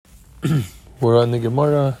We're on the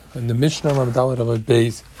Gemara and the Mishnah of Dalet Avad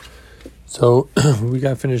Beis. So we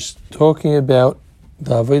got finished talking about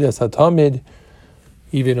the Avodas HaTamid,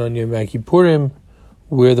 even on Yom Kippurim,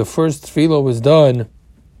 where the first tefillah was done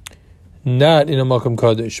not in a Makom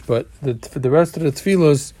Kadosh, but for the rest of the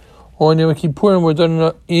tefillos on Yom Kippurim were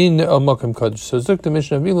done in a Makom Kadosh. So Zuk the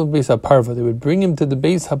Mishnah of Beis HaParva. They would bring him to the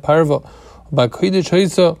Beis HaParva by Kodesh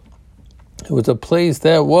Haisa. It was a place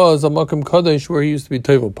that was a Makom Kadosh where he used to be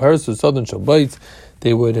Tovel Parsa, Southern Shabbat.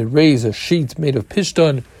 They would raise a sheet made of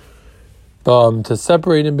Pishtan to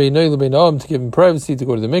separate him, to give him privacy, to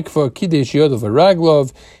go to the mikvah. Kidesh Yodav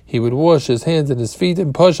Raglov. He would wash his hands and his feet,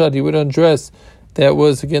 and Pashat he would undress. That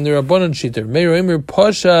was again the Rabbanon Shiter. Meir Omer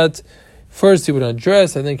Pashat. First he would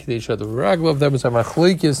undress, and then Kidesh Yodav Raglov. That was our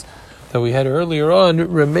machlekes that we had earlier on,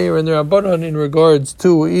 Remeir and the Rabbanon in regards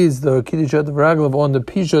to is the Kiddush Yodav Raglov on the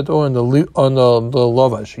Pishat or on the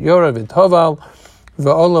Lavash. Yorav and Taval,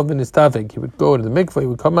 Va'olav and Istafik. He would go to the mikvah, he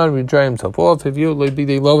would come out, he would dry himself off. If you like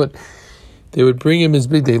Bidei Lovan, they would bring him his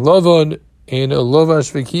Bidei Lovan and a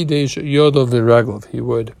Lavash V'Kiddush Yodav Raglov. He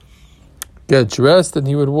would get dressed and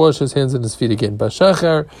he would wash his hands and his feet again.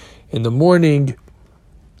 Bashachar, in the morning,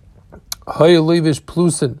 Hayalevish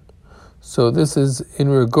Plusin. So this is in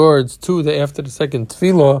regards to after the second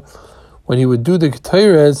tefillah, when he would do the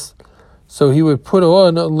ketores, so he would put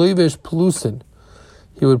on a levish plusin.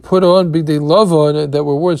 He would put on bigdei lavon that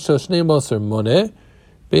were worth shashnei maser moneh.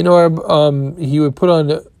 He would put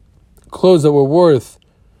on clothes that were worth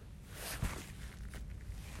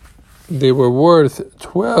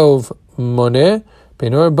 12 moneh.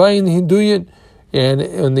 Beinor bayin hinduyin, and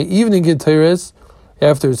in the evening ketores,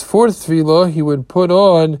 after his fourth tefillah, he would put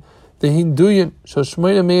on the Hinduyan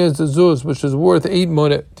Shashmayna Meyaz Zuz, which is worth 8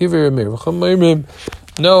 money. No,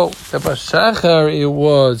 the Bashachar it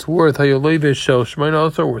was worth Hayalevish Shashmayna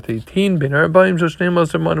also worth 18. Ben Arbaim Shashneim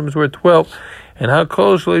also money was worth 12. And how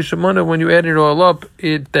Kol Shleishamana, when you add it all up,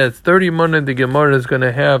 that's 30 money. The Gemara is going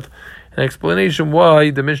to have an explanation why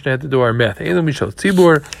the Mishnah had to do our math. Elu Mishal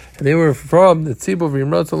Tzibur, and they were from the Tzibur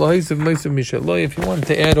V'Imratz Alahisav Meisav Mishaloi. If he wanted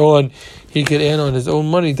to add on, he could add on his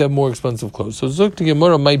own money to have more expensive clothes. So Zuk the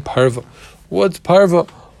Gemara, my Parva. What's Parva?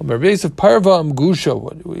 Amar Beis of Parva Amgusha.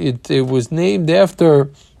 It was named after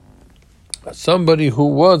somebody who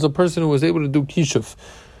was a person who was able to do Kishuf.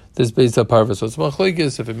 This Beis of Parva. So it's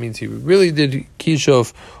machlekes if it means he really did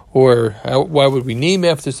Kishuf, or why would we name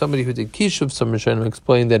after somebody who did Kishuf? Some Rishonim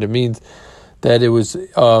explained that it means that it was he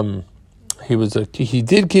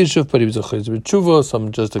did Kishuf, but he was a Chayzer B'Tshuva.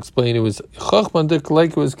 Some just explained it was Chachmandik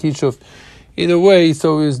like it was Kishuf. Either way,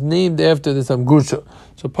 so it was named after this Amgusha.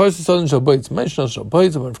 So Parsa Southern Shabbat, Meshna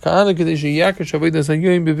Shabbat, Amar Kahana Kadesh Yakar Shabbat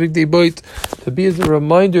Hayyim B'Big Day Bait, to be as a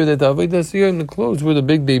reminder that the Avodas Hayyim, the clothes were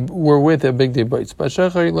with a big day bites.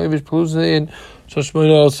 Bashachar Leivish Plusin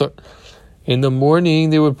Shashmayna also. In the morning,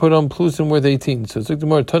 they would put on Plusin worth 18. So it's like the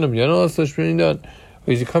more Tanam Yanal Shashmayna.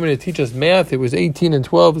 He's coming to teach us math. It was 18 and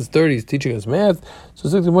 12 is 30. He's teaching us math. So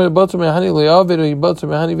it's like the more Batzar Mehani Le'avid or Batzar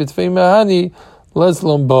Mehani V'Tfei Mehani Les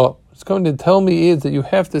Lamba. It's going to tell me is that you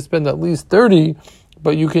have to spend at least 30,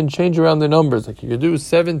 but you can change around the numbers. Like you could do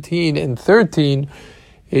 17 and 13,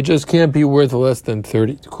 it just can't be worth less than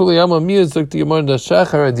 30. It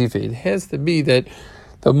has to be that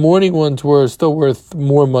the morning ones were still worth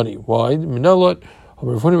more money. Why?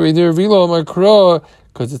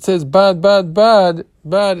 Because it says bad.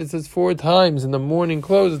 It says 4 times in the morning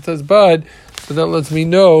clothes. It says bad. So that lets me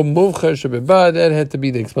know that had to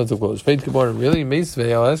be the expensive clothes. Really?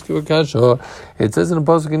 I'll ask you a kasha. It says in the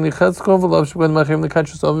pasuk in the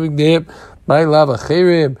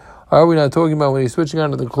are we not talking about when he's switching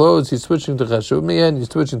out of the clothes, he's switching to chashuv miyan, he's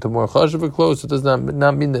switching to more chashuv clothes? So it does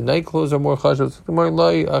not mean the night clothes are more chashuv.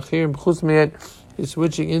 He's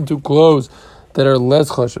switching into clothes that are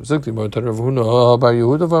less chashuv.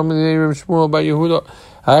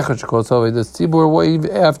 After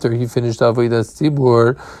he finished Avodas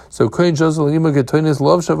Tzibur, so he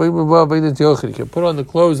can put on the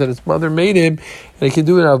clothes that his mother made him, and he can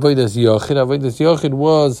do it Avodas Yachid. Avodas Yachid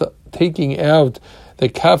was taking out the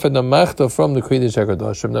kaf and the machta from the Kodesh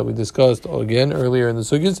HaKadoshim that we discussed again earlier in the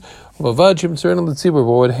Sugyas. But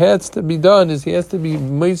what has to be done is he has to be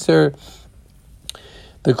meiser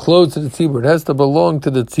the clothes to the tzibur. It has to belong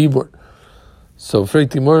to the tzibur. So,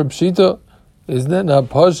 Frektimor Pshita, is that not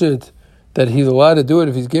pashit that he's allowed to do it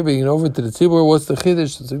if he's giving it over to the tzibur? What's the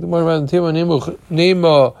chiddush? It's like the more around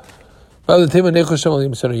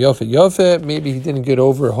maybe he didn't get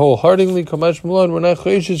over wholeheartedly. Kamash Mulan, we're not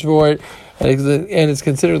chayshish for it, and it's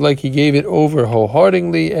considered like he gave it over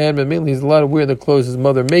wholeheartedly. And mainly, he's allowed to wear the clothes his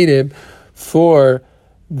mother made him for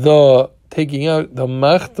the taking out the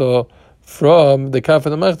machta from the Kaf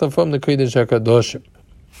and the Machta from the Kodesh HaKadoshim.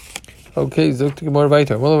 Okay, Zok to Gemara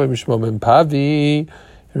Vayter. Well, Rabbi Shmuel ben Pavi.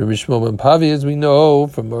 Rabbi Shmuel ben Pavi, as we know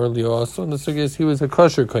from earlier also, in the Sugis, he was a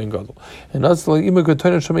kosher Kohen Gadol. And also, his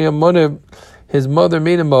mother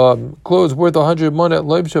made him clothes worth 100 money at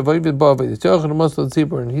Leibshav,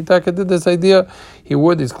 and he did this idea. He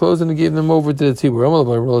wore these clothes and he gave them over to the Tzibur.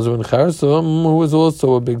 Who was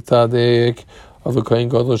also a big tzaddik of a Kohen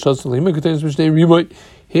Gadol.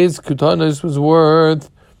 His kutanas was worth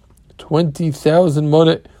 20,000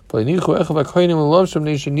 money.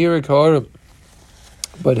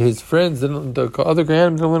 But his friends, the other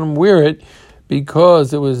Kohanim, didn't let him wear it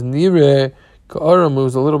because it was nireh ka'arim. It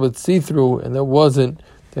was a little bit see-through, and that wasn't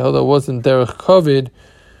derech covered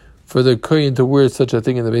for the Kohen to wear such a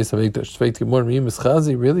thing in the base of Mikdash.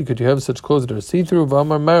 Really, could you have such clothes that are see-through? That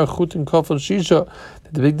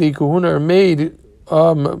the big day kahuna are made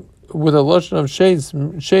with a lashon of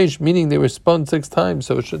sheish, meaning they were spun 6 times.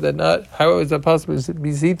 So should that not? How is that possible to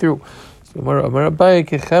be see-through? It's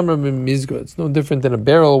no different than a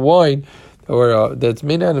barrel of wine, or that's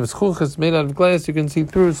made out of schuchas, made out of glass. You can see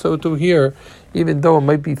through. So to here, even though it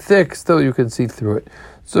might be thick, still you can see through it.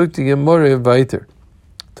 So to Gemara Vayter,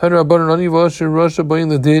 Tanu Rabbanan Ani v'Asher Rasha Bayin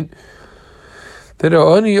Ladin. That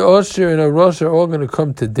Ani Asher and a Rasha are all going to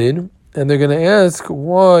come to din. And they're going to ask,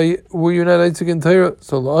 why were you not Isaac and Torah?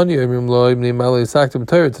 So Ani Amrim Lo Ibnei Malay Saktim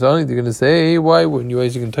Torah. To Ani, they're going to say, hey, why weren't you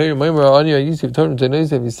Isaac and Torah? Maimar Ani Ayisi Torah Tanais.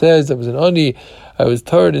 He says, I was an Ani, I was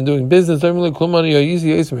tired in doing business. I'm like, Klum Ani Ayisi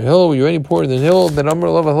Yisem Hill. Were you any poorer than Hill? Then Amr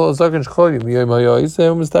Lava Hill Zakan Shcholim.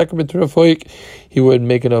 Yayim Mistakam Betrafoik. He would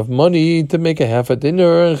make enough money to make a half a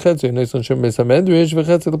dinner and Chetzer. Nice on Shem Besa Medrish.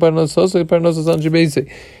 V'Chetzer the Parnasos, the Parnasos on Jebesi.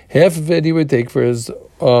 Half of it he would take for his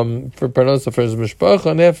for Parnasa for his mishpach,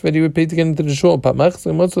 and half of it he would pay to get into the shul.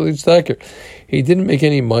 He didn't make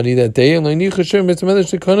any money that day, and the Shem of the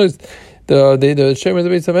Beis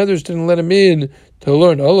HaMedrash didn't let him in to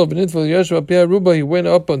learn. All of it, he went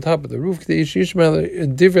up on top of the roof.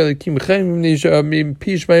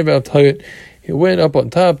 He went up on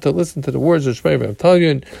top to listen to the words of Shmei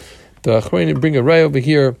V'Avtalyon. The Achronim bring a ray over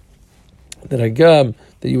here that Agam,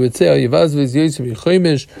 that you would say, but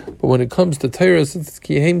when it comes to Torah, since it's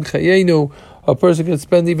Kihem Chayenu, a person can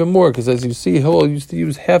spend even more, because as you see, Hillel used to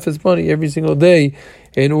use half his money every single day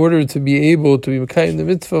in order to be able to be Mekayim the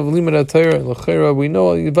mitzvah of Limud Torah. And L'chera, we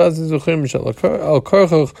know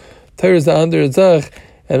Al-Karchach, Torah is the under Zach,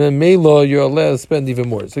 and then Mela, you're allowed to spend even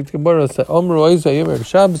more. So the Gemara said, Amru Oisa Yom Erev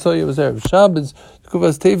Shabbos, it was Erev Shabbos,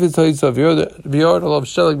 Kuvas Tevis Oisa, V'yard Alav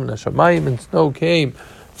Shelag Min HaShamayim, and snow came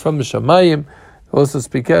from the Shamayim. Also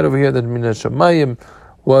speak out over here that Min HaShamayim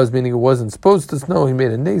was, meaning it wasn't supposed to snow. He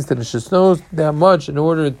made a nace that it should snow that much in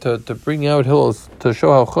order to bring out Hillel's, to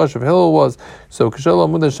show how chush of Hillel was. So Kishal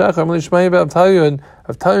Amud HaShachar, Amli Shmai V'Avtalyon,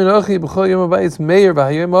 Avtalyon Achi, B'chol Yom HaBayis Meir,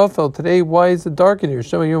 V'hayom Afel. Today, why is it dark in here?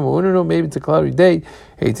 Shema Yom HaUnano, maybe it's a cloudy day.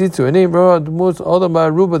 Heitzitzu, a name, Ra'ad Mus, Adam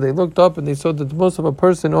Ba'aruba. They looked up and they saw the most of a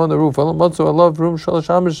person on the roof. Alam Matzu, I love room, Shalash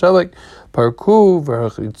Hamish Shelek, Parku,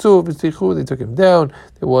 V'Rachitzu, V'Stichu. They took him down,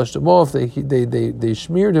 they washed him off, they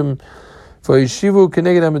smeared him. For Yeshivu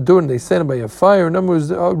Keneged Hamadur, they sent him by a fire. Number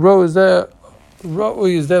is Ro is there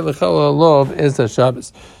L'chal Halav as the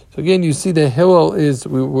Shabbos. So again, you see that Hillel is.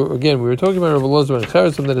 We were talking about Rabbi Elazar and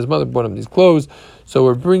Charasim, that his mother bought him these clothes. So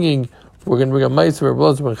we're going to bring a ma'aser of Rabbi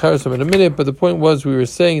Elazar and Charasim in a minute. But the point was, we were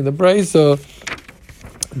saying in the Brisa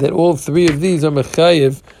that all 3 of these are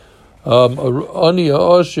mechayiv, Ani, a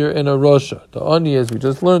Asher, and a Rasha. The Ani, as we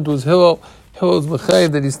just learned, was Hillel. Hillel's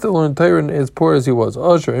mechayiv that he still learned Torah as poor as he was.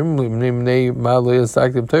 Asher, Asher,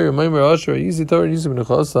 easy Torah, easy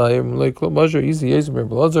Menachasai, like Asher, easy Yezim,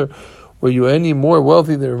 Rabbi Elazar. Were you any more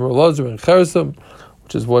wealthy than Rabbi Elazar and Charasim?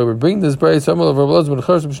 Which is why we're bringing this price.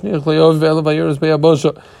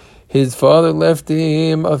 His father left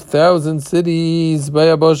him 1,000 cities by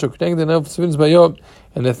Abasha,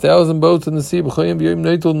 and 1,000 boats in the sea. You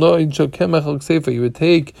would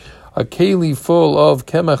take a keli full of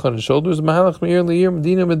kemach on his shoulders.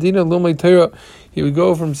 He would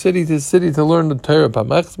go from city to city to learn the Torah.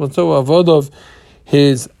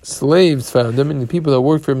 His slaves found him, and the people that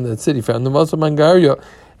worked for him in that city found him. Also Mangaria,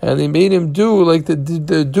 and they made him do like the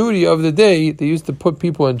duty of the day. They used to put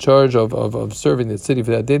people in charge of serving the city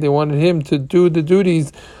for that day. They wanted him to do the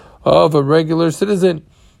duties of a regular citizen.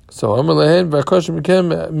 So he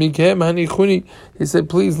said,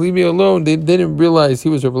 please leave me alone. They didn't realize he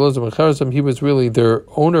was Rabbi Elazar ben Charasim. He was really their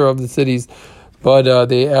owner of the cities. But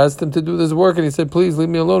they asked him to do this work, and he said, please leave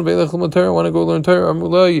me alone. I want to go learn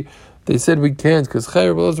Torah. They said we can't, because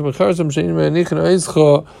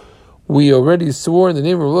we already swore in the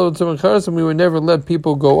name of Rabbi Tzimon Charson we would never let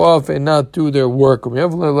people go off and not do their work.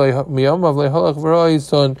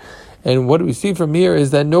 And what we see from here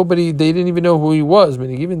is that they didn't even know who he was.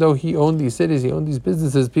 Meaning, even though he owned these cities, he owned these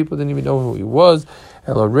businesses, people didn't even know who he was.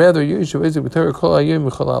 And rather, he said,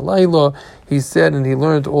 and he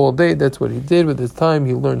learned all day. That's what he did with his time.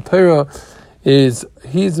 He learned Torah. He's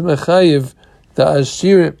mechayiv the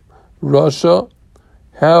Ashirim Rasha.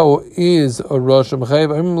 How is a Rasha mechayiv?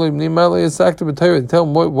 Tell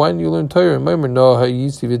him, why didn't you learn Torah?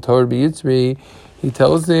 He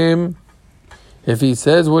tells him. If he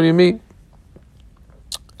says, what do you mean?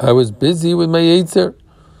 I was busy with my Yetzer.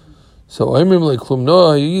 So I remember like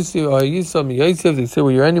Yosef, they said,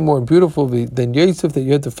 well, you're any more beautiful than Yosef, that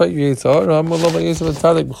you had to fight your Yetzer.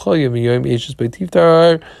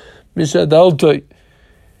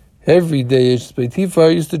 Every day Yosef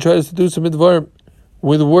Beitifar used to try to seduce him with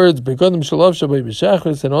words,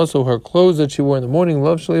 and also her clothes that she wore in the morning,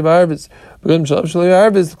 love shali v'arvis.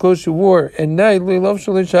 The clothes she wore at night, love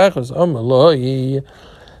shali shachos.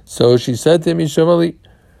 So she said to him,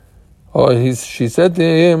 she said to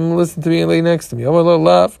him, listen to me and lay next to me. And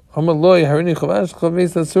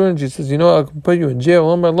she says, I can put you in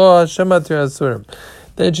jail.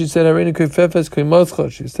 Then she said,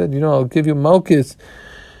 she said, I'll give you malchus.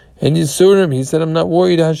 And Yisurim, he said, I'm not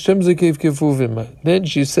worried. Then she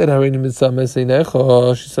said, she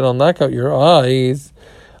said, I'll knock out your eyes.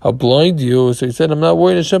 I'll blind you. So he said, I'm not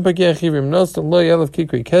worried. So she gave him 1,000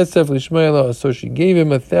 kikri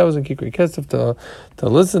kesef to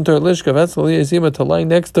listen to her, to lie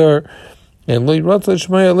next to her. And he didn't want to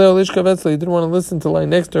listen to lie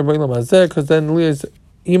next to her, because then Leah's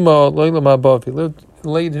ima, if he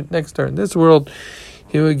laid next to her in this world,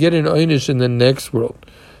 he would get an einish in the next world.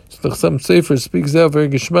 So the Chassam Sefer speaks out very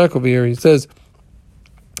geschmack over here. He says,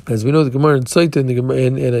 as we know, the Gemara in Saita,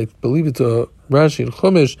 and I believe it's a Rashi and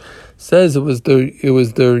Chumash, says it was their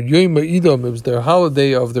Yom Ha'idam, it was their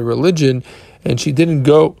holiday of the religion, and she didn't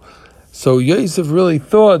go. So Yosef really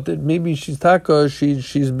thought that maybe she's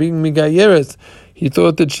being migayeres. He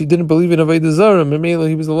thought that she didn't believe in Avodah Zarah, and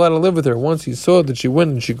he was allowed to live with her. Once he saw that she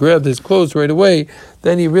went and she grabbed his clothes right away,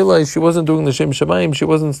 then he realized she wasn't doing L'Shem Shamayim, she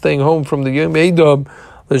wasn't staying home from the Yom Ha'idam,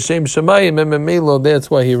 L'Shem Shamayim, and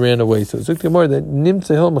that's why he ran away. So it's more that Nimtza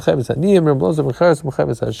Hil Mechavis Haniyim, Rebloza Mecharis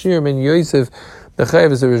Mechavis Hashirim, and Yosef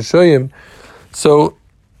Mechavis Rishoyim. So,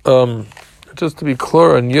 just to be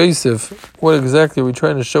clear on Yosef, what exactly are we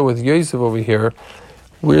trying to show with Yosef over here?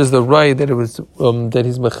 Where's the right that it was that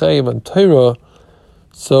he's Mechayim on Torah?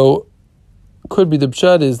 So, could be the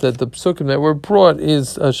pshat is that the psukim that were brought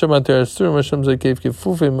is Hashem Ater Asurim, Hashem Zakev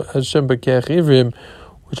Kefufim, Hashem Bekech Ivrim,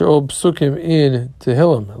 which are all psukim in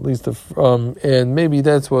Tehillim, at least and maybe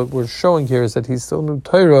that's what we're showing here, is that he still knew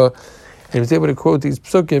Torah, and he was able to quote these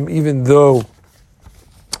psukim even though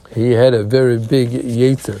he had a very big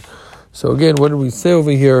Yetzer. So again, what did we say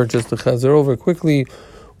over here? Just to chazer over quickly,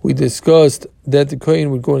 we discussed that the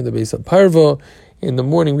Kohen would go into the base of Parva. In the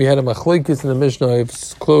morning, we had a machlekes in the Mishnah.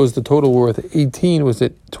 It's closed the total worth 18. Was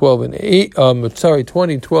it 12 and 8?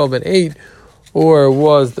 20, 12 and 8, or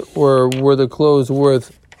were the clothes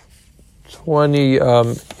worth 20,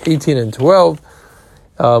 18 and 12,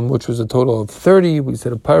 which was a total of 30. We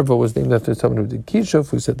said a Parva was named after someone who did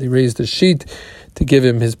Kishuf. We said they raised a sheet to give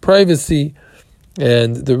him his privacy.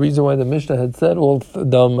 And the reason why the Mishnah had said a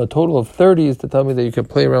total of 30 is to tell me that you can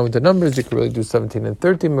play around with the numbers. You can really do 17 and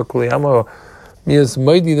 13.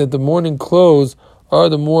 That the morning clothes are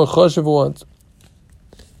the more chashuv ones.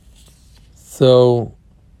 So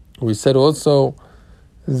we said also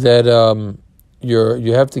that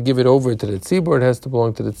you have to give it over to the tzibur. It has to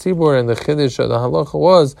belong to the tzibur. And the chiddush, the halacha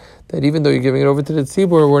was that even though you're giving it over to the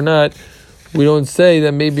tzibur, we don't say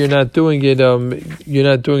that maybe you're not doing it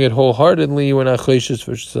wholeheartedly. We're not chayshish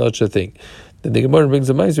for such a thing. Then the Gemara brings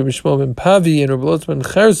a ma'aser Bishmol ben Pavi and Rabbi Lotzman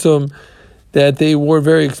Chersum that they wore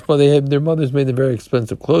very expensive. Their mothers made them very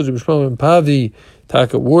expensive clothes. Bishmol ben Pavi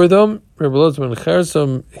Taka wore them. Rabbi Lotzman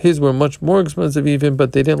Chersum, his were much more expensive even,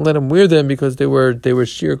 but they didn't let him wear them because they were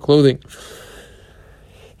sheer clothing.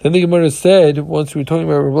 Then the Gemara said, once we were talking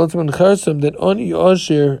about Rabbi Lotzman Chersum, that Ani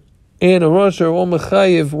Asher and a Rosh are all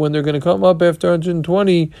mechayiv when they're going to come up after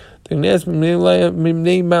 120. They're going to ask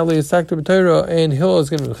Mimnei Malei Asakta B'Torah, and Hill is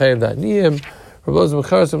going to be mechayiv the Aniyim. Rabbi Lotzman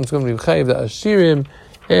Chersum is going to be mechayiv the Ashirim,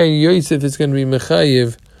 and Yosef is going to be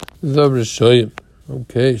mechayiv the Rishoyim.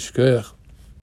 Okay, shkoyach.